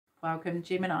Welcome,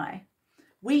 Gemini.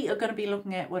 We are going to be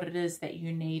looking at what it is that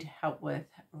you need help with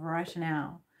right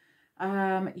now.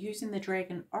 Using the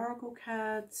Dragon Oracle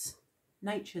cards,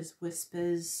 Nature's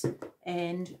Whispers,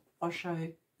 and Osho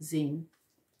Zen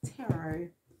Tarot.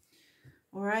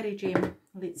 Alrighty, Gem,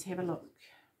 let's have a look.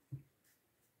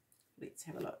 Let's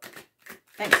have a look.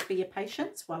 Thanks for your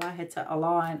patience while I had to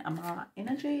align my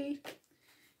energy.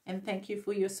 And thank you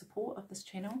for your support of this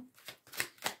channel.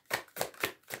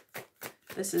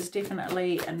 This is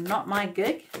definitely not my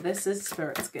gig. This is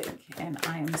Spirit's gig. And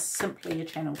I am simply a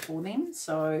channel for them.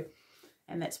 So,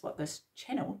 and that's what this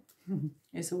channel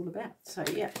is all about. So,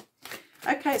 yeah.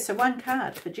 Okay, so one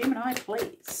card for Gemini,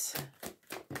 please.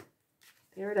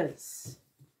 There it is.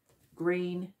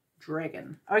 Green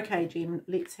Dragon. Okay, Gem,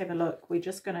 let's have a look. We're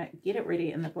just going to get it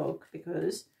ready in the book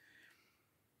because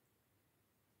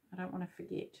I don't want to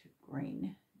forget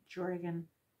Green Dragon.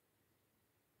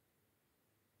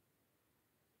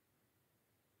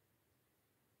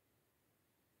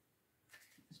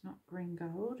 It's not green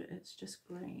gold, it's just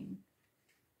green.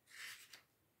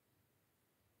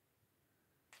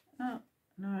 Oh,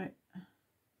 no.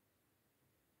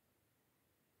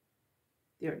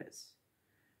 There it is.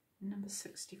 Number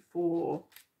 64.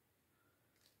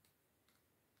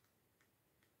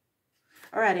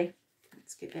 Alrighty,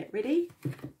 let's get that ready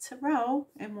to roll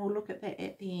and we'll look at that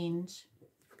at the end.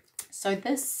 So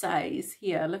this says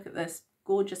here, look at this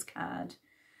gorgeous card.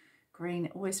 Green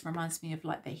always reminds me of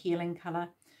like the healing colour.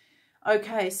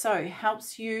 Okay, so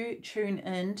helps you tune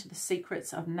in to the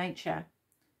secrets of nature.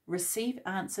 Receive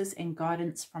answers and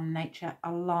guidance from nature.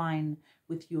 Align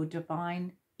with your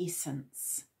divine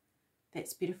essence.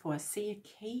 That's beautiful. I see a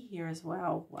key here as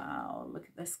well. Wow, look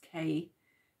at this key.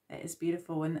 That is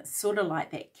beautiful. And it's sort of like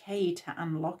that key to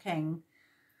unlocking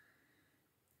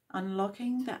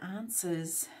the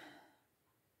answers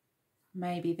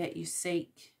maybe that you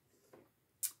seek.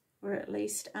 Or at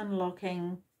least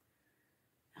unlocking,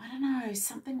 I don't know,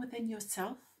 something within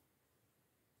yourself.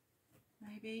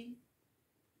 Maybe.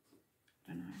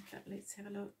 I don't know, but let's have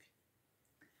a look.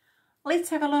 Let's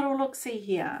have a little look-see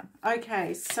here.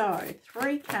 Okay, so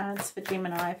 3 cards for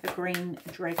Gemini for Green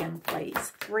Dragon,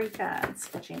 please. 3 cards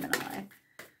for Gemini.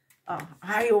 Oh,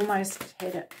 I almost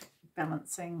had it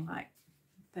balancing like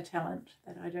the talent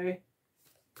that I do.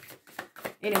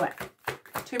 Anyway,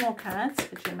 2 more cards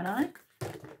for Gemini.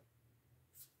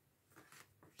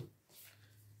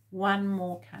 1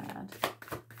 more card.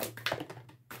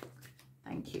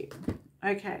 Thank you.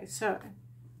 Okay, so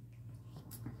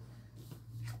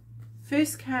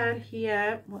first card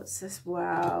here, what's this?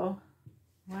 Wow.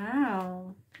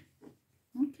 Wow.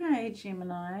 Okay,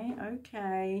 Gemini,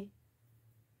 okay.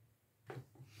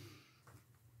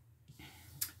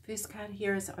 First card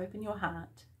here is open your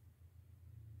heart.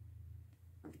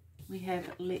 We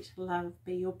have let love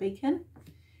be your beacon.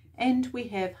 And we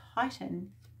have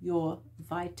heighten your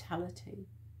vitality.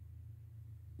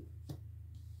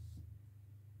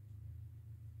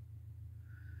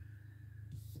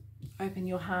 Open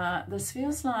your heart. This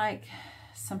feels like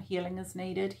some healing is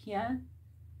needed here.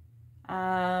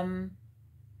 A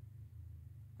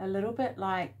little bit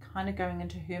like kind of going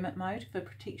into hermit mode for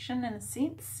protection in a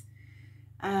sense.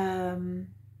 But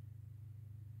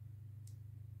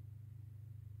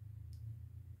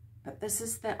this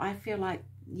is that I feel like,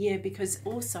 yeah, because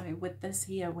also with this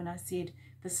here, when I said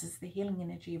this is the healing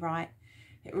energy, right?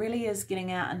 It really is getting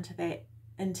out into that,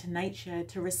 into nature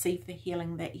to receive the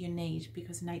healing that you need,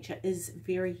 because nature is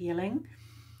very healing.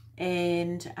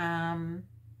 And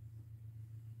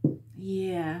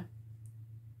yeah,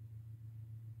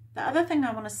 the other thing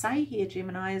I want to say here,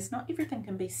 Gemini, is not everything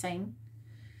can be seen.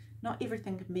 Not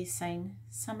everything can be seen.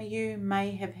 Some of you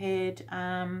may have had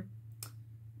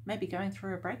maybe going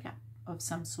through a breakup of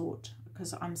some sort,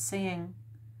 because I'm seeing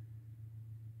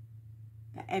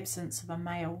the absence of a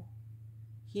male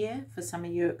here. For some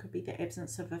of you, it could be the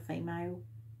absence of a female.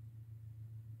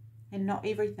 And not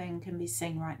everything can be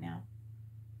seen right now.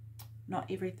 Not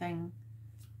everything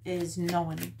is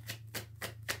known.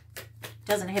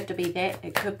 Doesn't have to be that.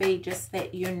 It could be just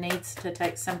that you need to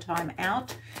take some time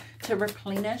out to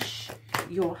replenish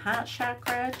your heart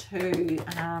chakra, to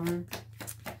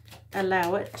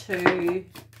allow it to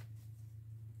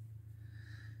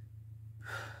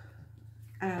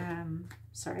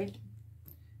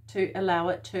allow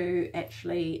it to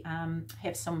actually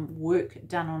have some work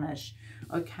done on it.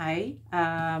 Okay.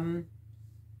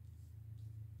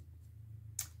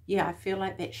 Yeah, I feel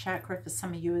like that chakra for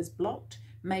some of you is blocked,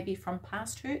 maybe from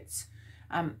past hurts.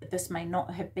 This may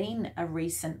not have been a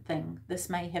recent thing. This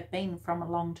may have been from a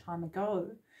long time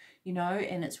ago, you know,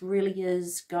 and it really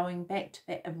is going back to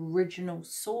that original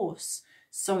source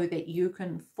so that you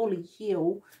can fully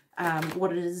heal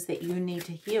what it is that you need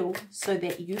to heal, so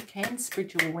that you can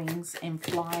spread your wings and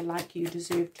fly like you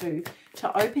deserve to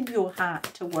open your heart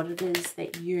to what it is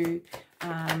that you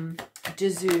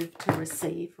deserve to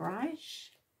receive, right?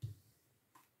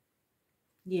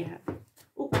 Yeah.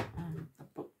 Oh, the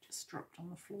book just dropped on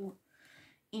the floor.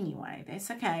 Anyway,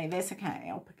 that's okay. That's okay.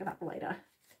 I'll pick it up later.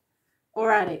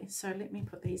 Alrighty. So let me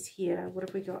put these here. What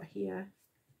have we got here?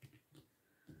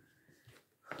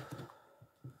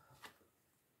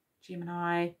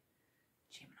 Gemini.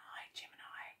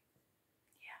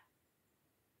 Yeah.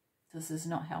 This is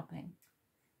not helping.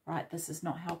 Right? This is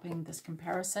not helping. This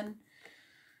comparison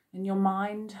in your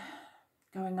mind,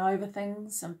 going over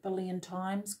things a billion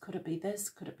times. Could it be this?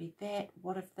 Could it be that?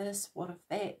 What if this? What if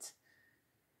that?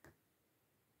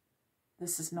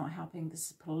 This is not helping.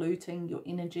 This is polluting your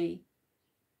energy.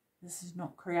 This is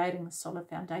not creating a solid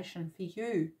foundation for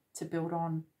you to build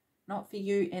on. Not for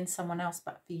you and someone else,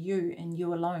 but for you and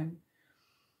you alone.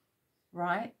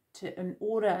 Right? In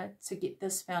order to get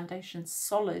this foundation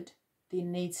solid, there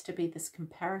needs to be this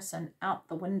comparison out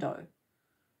the window.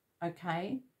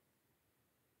 Okay?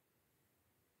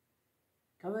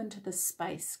 Go into the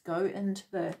space. Go into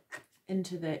the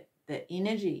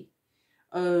energy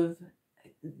of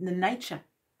the nature,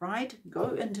 right? Go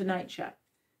into nature,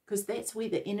 because that's where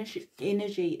the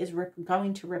energy is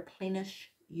going to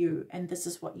replenish you, and this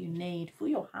is what you need for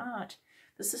your heart.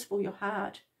 This is for your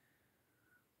heart.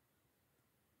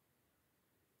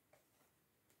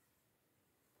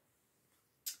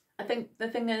 I think the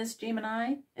thing is,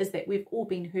 Gemini, is that we've all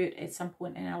been hurt at some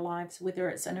point in our lives, whether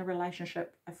it's in a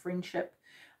relationship, a friendship,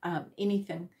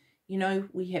 anything. You know,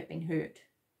 we have been hurt,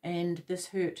 and this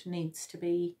hurt needs to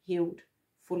be healed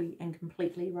fully and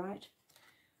completely, right?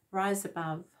 Rise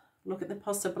above. Look at the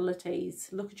possibilities.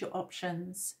 Look at your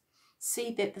options.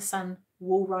 See that the sun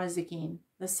will rise again.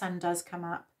 The sun does come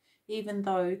up. Even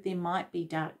though there might be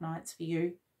dark nights for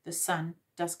you, the sun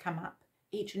does come up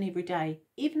each and every day.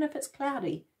 Even if it's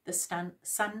cloudy, the sun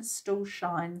still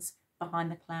shines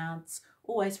behind the clouds.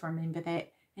 Always remember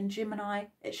that. And Gemini,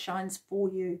 it shines for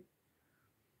you.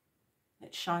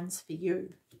 It shines for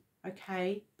you.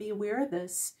 Okay? Be aware of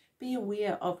this. Be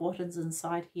aware of what is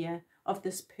inside here, of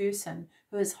this person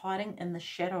who is hiding in the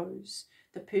shadows,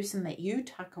 the person that you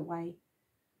tuck away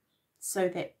so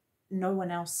that no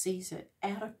one else sees it,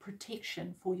 out of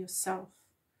protection for yourself.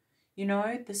 You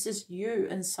know, this is you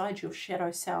inside your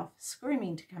shadow self,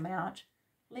 screaming to come out.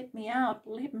 Let me out,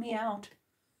 let me out.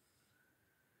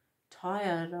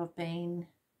 Tired of being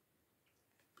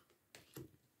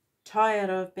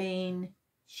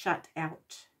shut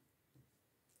out.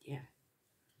 Yeah.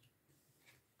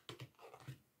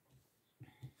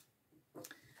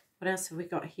 What else have we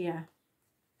got here?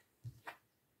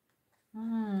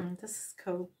 This is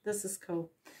cool. This is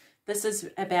cool. This is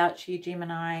about you,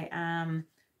 Gemini,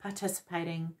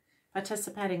 participating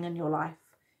in your life,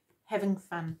 having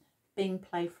fun, being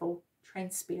playful,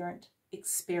 transparent,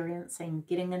 experiencing,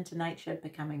 getting into nature,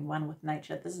 becoming one with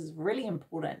nature. This is really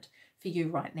important for you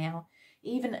right now.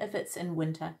 Even if it's in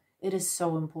winter, it is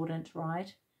so important,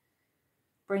 right?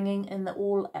 Bringing in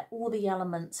all the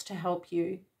elements to help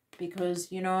you,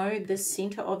 because, you know, the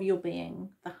center of your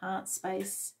being, the heart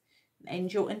space,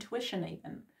 and your intuition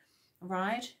even,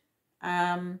 right?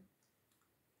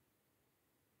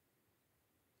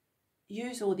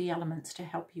 Use all the elements to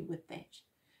help you with that,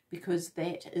 because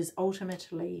that is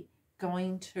ultimately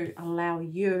going to allow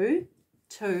you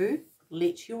to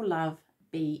let your love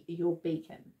be your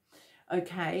beacon.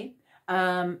 Okay?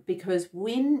 Because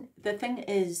the thing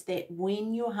is that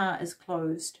when your heart is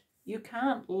closed, you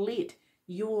can't let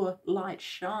your light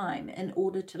shine in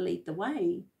order to lead the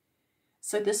way.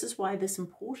 So this is why this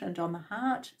important on the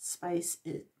heart space.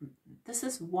 This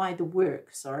is why the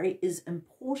work, is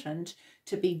important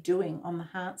to be doing on the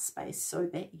heart space, so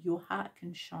that your heart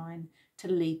can shine to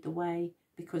lead the way,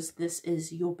 because this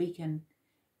is your beacon,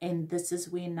 and this is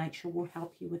where nature will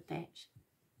help you with that.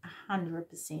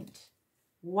 100%.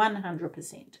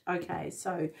 100%. Okay,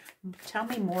 so tell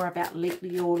me more about let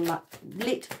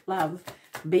love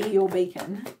be your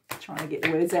beacon. Trying to get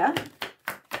the words out.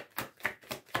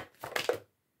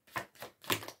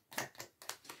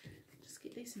 Just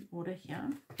get these in order here.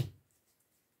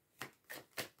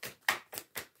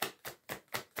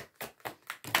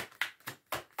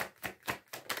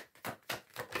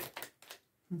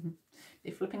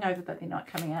 They're flipping over, but they're not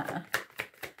coming out.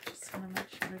 Just want to make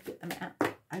sure I get them out.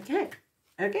 Okay.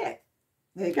 Okay.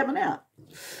 They're coming out.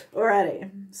 Alrighty.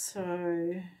 So,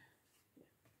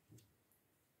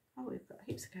 oh, we've got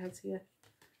heaps of cards here.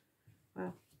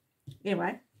 Wow.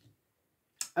 Anyway.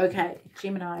 Okay,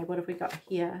 Gemini, what have we got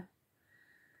here?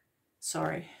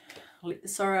 sorrow. Let the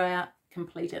sorrow out,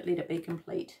 complete it, let it be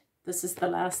complete. This is the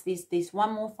last, there's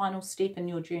one more final step in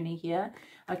your journey here,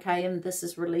 okay, and this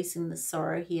is releasing the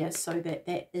sorrow here so that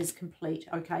that is complete,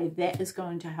 okay. That is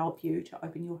going to help you to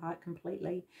open your heart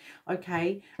completely,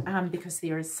 okay, because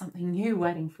there is something new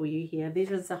waiting for you here.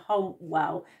 There is a whole,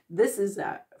 wow, this is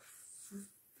a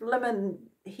flimin'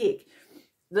 heck.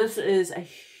 This is a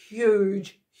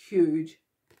huge, huge,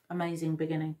 amazing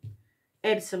beginning.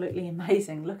 Absolutely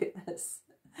amazing. Look at this.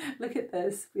 Look at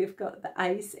this. We've got the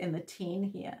ace and the 10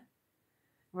 here,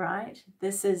 right?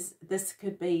 This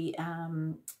could be,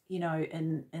 you know,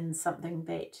 in something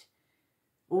that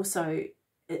also,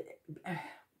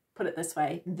 put it this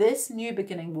way, this new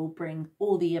beginning will bring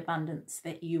all the abundance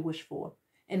that you wish for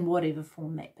in whatever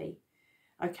form that be,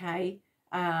 okay?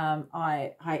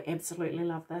 I absolutely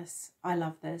love this. I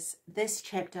love this. This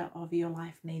chapter of your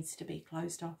life needs to be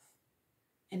closed off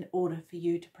in order for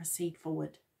you to proceed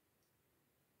forward.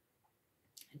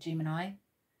 Gemini,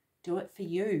 do it for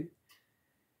you.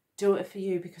 Do it for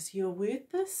you because you're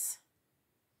worth this.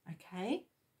 Okay?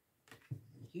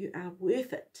 You are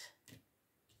worth it.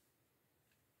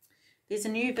 There's a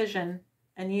new vision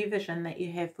that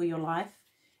you have for your life.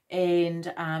 And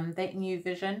that new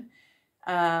vision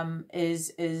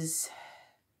is I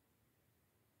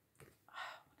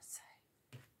want to say,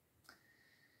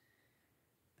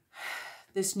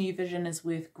 this new vision is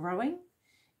worth growing.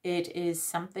 It is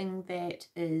something that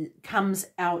comes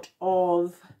out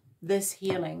of this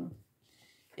healing.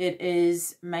 It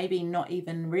is maybe not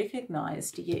even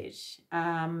recognized yet,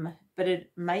 but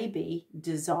it may be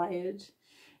desired,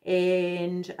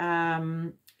 and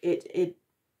it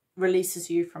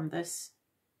releases you from this.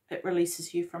 It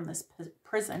releases you from this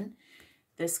prison,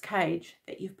 this cage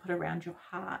that you've put around your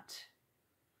heart,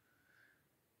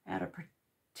 out of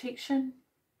protection,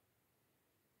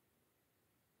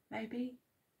 maybe.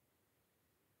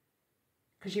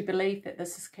 Because you believe that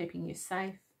this is keeping you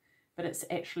safe, but it's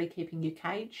actually keeping you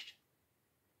caged.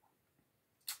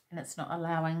 And it's not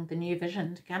allowing the new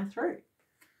vision to come through.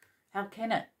 How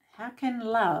can it? How can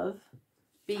love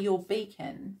be your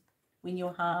beacon when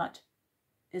your heart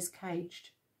is caged?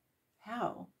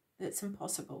 How? That's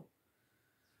impossible.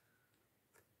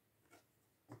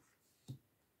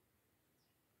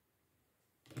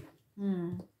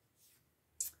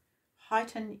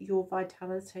 Heighten your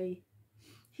vitality.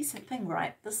 Here's the thing,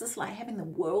 right? This is like having the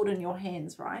world in your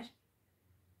hands, right?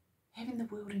 Having the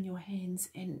world in your hands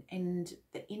and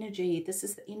the energy. This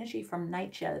is the energy from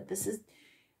nature. This is,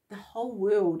 the whole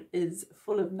world is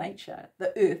full of nature.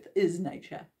 The earth is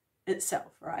nature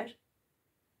itself, right?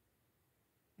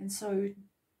 And so,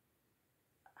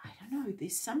 I don't know,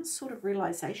 there's some sort of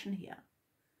realization here.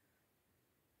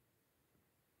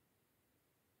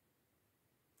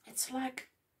 It's like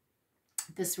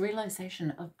this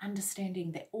realization of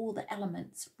understanding that all the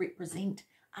elements represent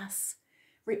us,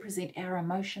 represent our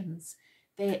emotions,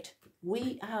 that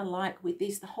we are like,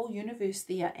 there's the whole universe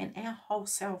there, and our whole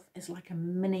self is like a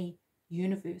mini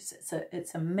universe.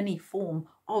 It's a mini form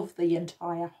of the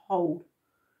entire whole,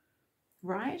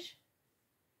 right?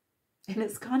 And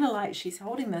it's kind of like she's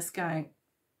holding this going,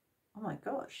 oh my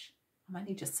gosh, I'm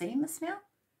only just seeing this now?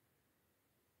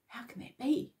 How can that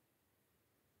be?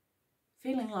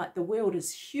 Feeling like the world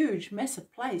is huge,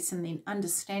 massive place, and then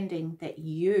understanding that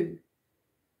you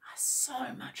are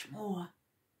so much more,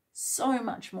 so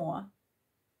much more.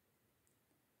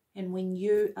 And when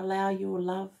you allow your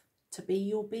love to be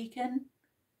your beacon,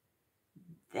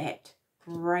 that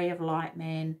ray of light,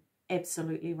 man,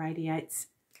 absolutely radiates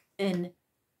in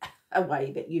a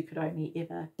way that you could only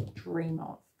ever dream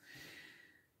of.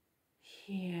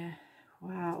 Yeah,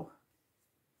 wow.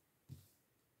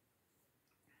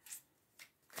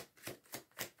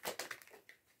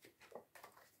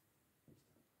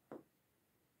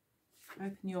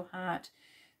 Open your heart.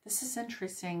 This is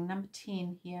interesting. Number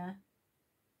 10 here,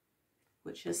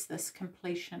 which is this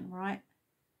completion, right?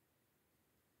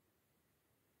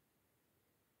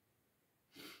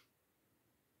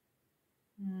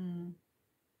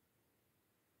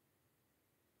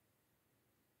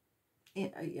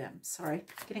 Yeah, I'm sorry,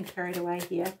 getting carried away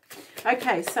here.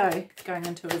 Okay, so going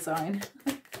into a zone.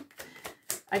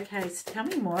 Okay, so tell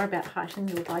me more about heightening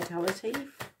your vitality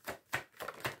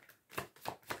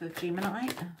for Gemini.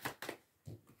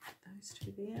 Those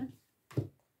two there.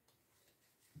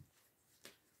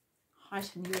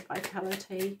 Heighten your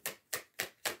vitality.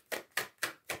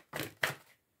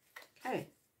 Okay.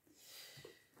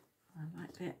 I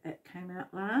like that. That came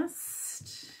out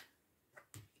last.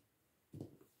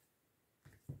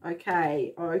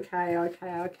 Okay.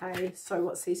 So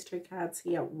what's these two cards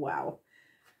here? Wow.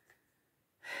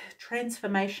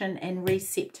 transformation and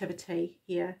receptivity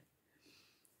here,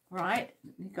 right?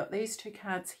 You've got these two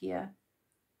cards here.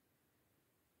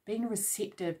 Being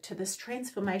receptive to this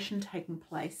transformation taking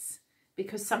place,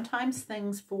 because sometimes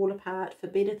things fall apart for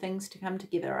better things to come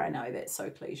together. I know that's so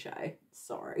cliche.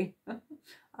 Sorry.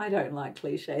 I don't like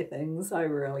cliche things. I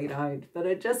really don't. But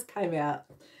it just came out.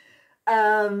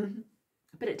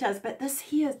 But it does. But this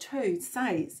here too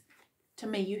says to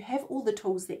me, you have all the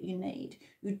tools that you need.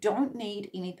 You don't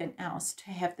need anything else to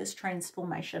have this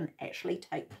transformation actually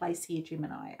take place here,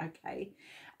 Gemini. Okay.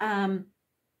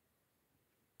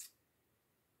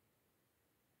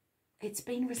 It's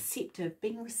being receptive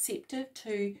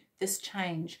to this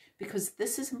change, because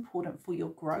this is important for your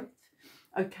growth,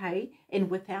 okay? And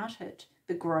without it,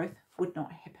 the growth would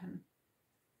not happen.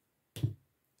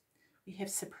 We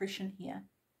have suppression here.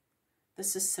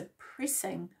 This is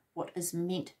suppressing what is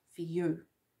meant for you.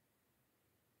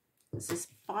 This is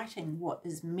fighting what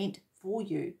is meant for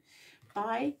you.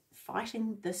 By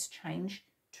fighting this change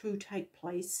to take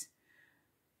place,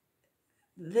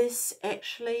 this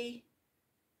actually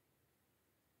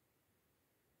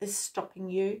is stopping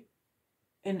you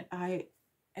in an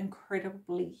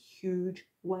incredibly huge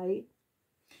way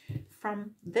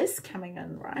from this coming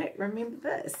in, right? Remember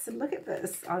this. Look at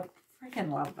this. I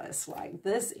freaking love this. Like,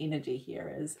 this energy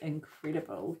here is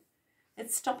incredible.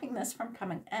 It's stopping this from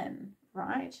coming in,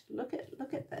 right? Look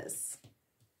at this.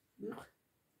 Ugh.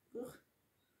 Ugh.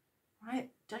 Right?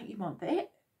 Don't you want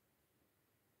that?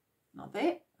 Not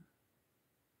that.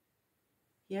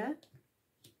 Yeah.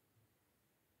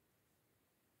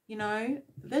 You know,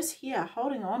 this here,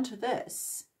 holding on to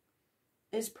this,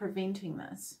 is preventing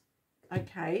this.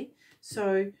 Okay,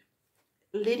 so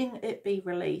letting it be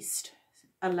released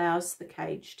allows the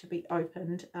cage to be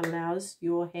opened, allows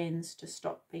your hands to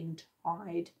stop being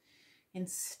tied and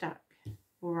stuck.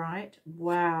 All right,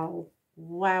 wow,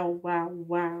 wow, wow,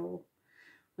 wow.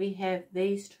 We have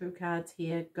these two cards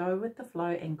here, go with the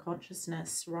flow and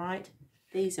consciousness, right?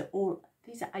 These are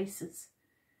aces.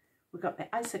 We've got the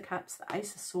Ace of Cups, the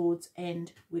Ace of Swords,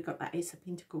 and we've got the Ace of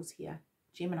Pentacles here.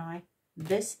 Gemini,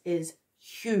 this is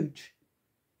huge.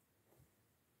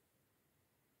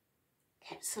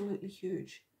 Absolutely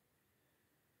huge.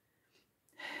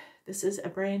 This is a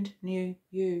brand new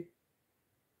you.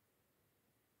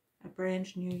 A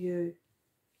brand new you.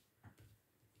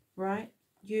 Right?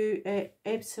 You are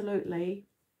absolutely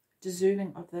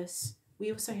deserving of this.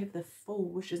 We also have the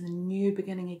Fool, which is a new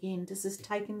beginning again. This is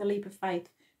taking the leap of faith.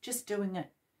 Just doing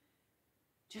it.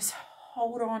 Just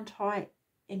hold on tight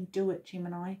and do it,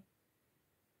 Gemini.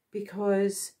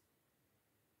 Because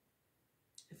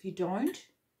if you don't,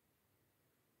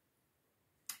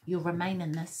 you'll remain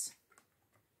in this.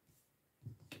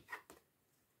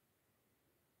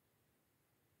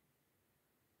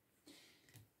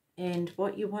 And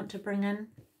what you want to bring in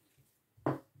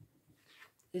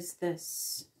is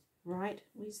this, right?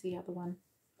 Where's the other one?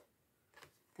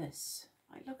 This.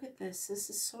 Like, look at this. This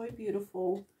is so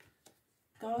beautiful.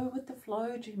 Go with the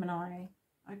flow, Gemini.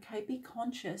 Okay, be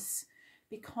conscious.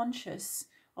 Be conscious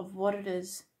of what it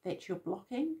is that you're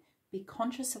blocking. Be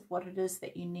conscious of what it is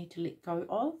that you need to let go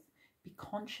of. Be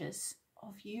conscious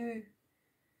of you.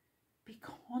 Be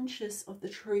conscious of the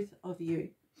truth of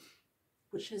you,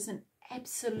 which is an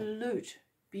absolute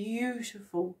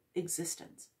beautiful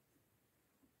existence.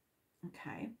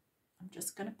 Okay, I'm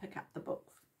just going to pick up the book.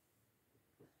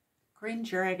 Green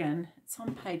Dragon, it's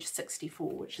on page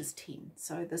 64, which is 10.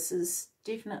 So this is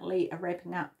definitely a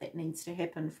wrapping up that needs to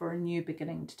happen for a new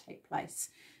beginning to take place.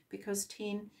 Because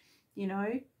 10, you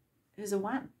know, is a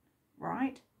 1,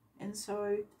 right? And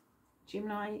so,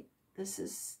 Gemini, this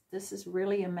is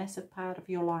really a massive part of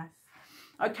your life.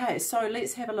 Okay, so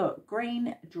let's have a look.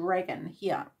 Green Dragon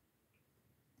here.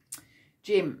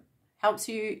 Gem helps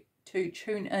you to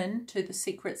tune in to the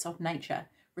secrets of nature.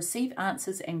 Receive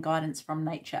answers and guidance from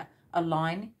nature.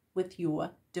 Align with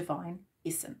your divine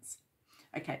essence.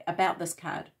 Okay, about this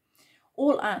card.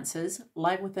 All answers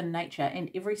lie within nature, and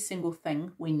every single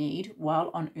thing we need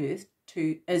while on earth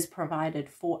is provided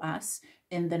for us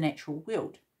in the natural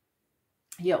world.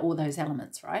 Yeah, all those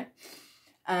elements, right?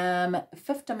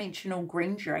 Fifth dimensional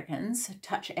green dragons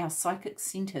touch our psychic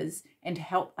centers and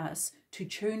help us to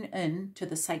tune in to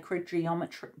the sacred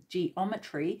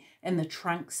geometry in the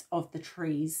trunks of the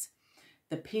trees,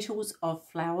 the petals of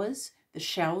flowers, the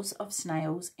shells of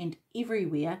snails, and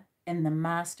everywhere in the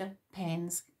Master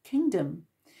Pan's kingdom.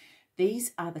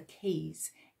 These are the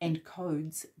keys and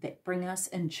codes that bring us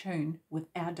in tune with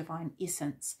our divine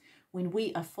essence. When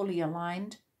we are fully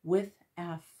aligned with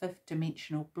our fifth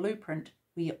dimensional blueprint,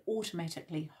 we are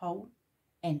automatically whole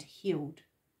and healed.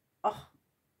 Oh,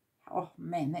 Oh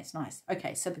man, that's nice.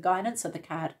 Okay, so the guidance of the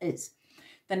card is: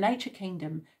 the nature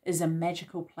kingdom is a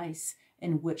magical place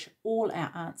in which all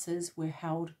our answers were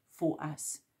held for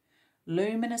us.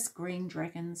 Luminous green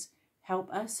dragons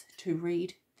help us to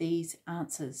read these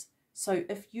answers. So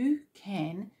if you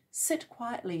can, sit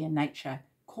quietly in nature,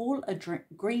 call a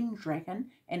green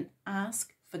dragon and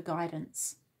ask for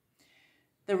guidance.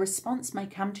 The response may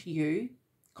come to you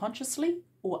consciously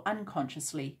or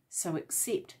unconsciously, so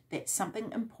accept that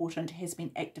something important has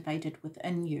been activated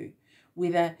within you,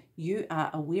 whether you are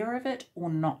aware of it or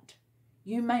not.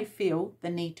 You may feel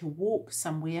the need to walk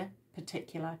somewhere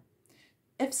particular.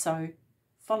 If so,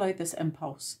 follow this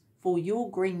impulse, for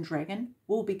your green dragon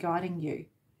will be guiding you.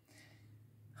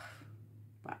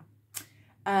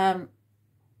 Wow.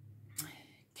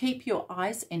 Keep your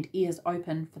eyes and ears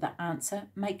open, for the answer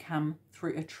may come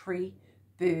through a tree,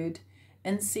 bird,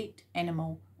 insect,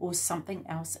 animal, or something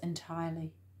else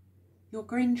entirely. Your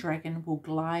green dragon will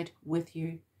glide with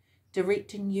you,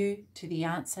 directing you to the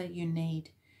answer you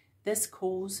need. This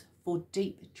calls for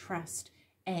deep trust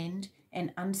and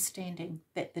an understanding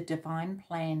that the divine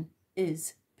plan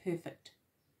is perfect.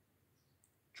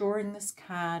 Drawing this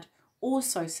card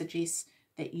also suggests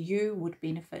that you would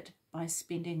benefit by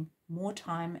spending more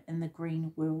time in the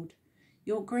green world.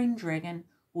 Your green dragon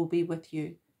will be with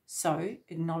you, so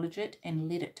acknowledge it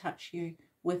and let it touch you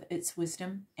with its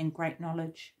wisdom and great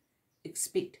knowledge.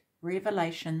 Expect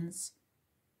revelations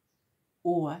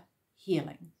or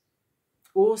healing.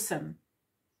 Awesome.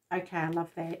 Okay, I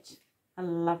love that. I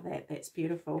love that. That's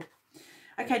beautiful.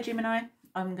 Okay, Gemini,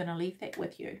 I'm going to leave that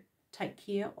with you. Take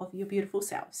care of your beautiful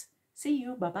selves. See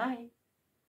you. Bye-bye.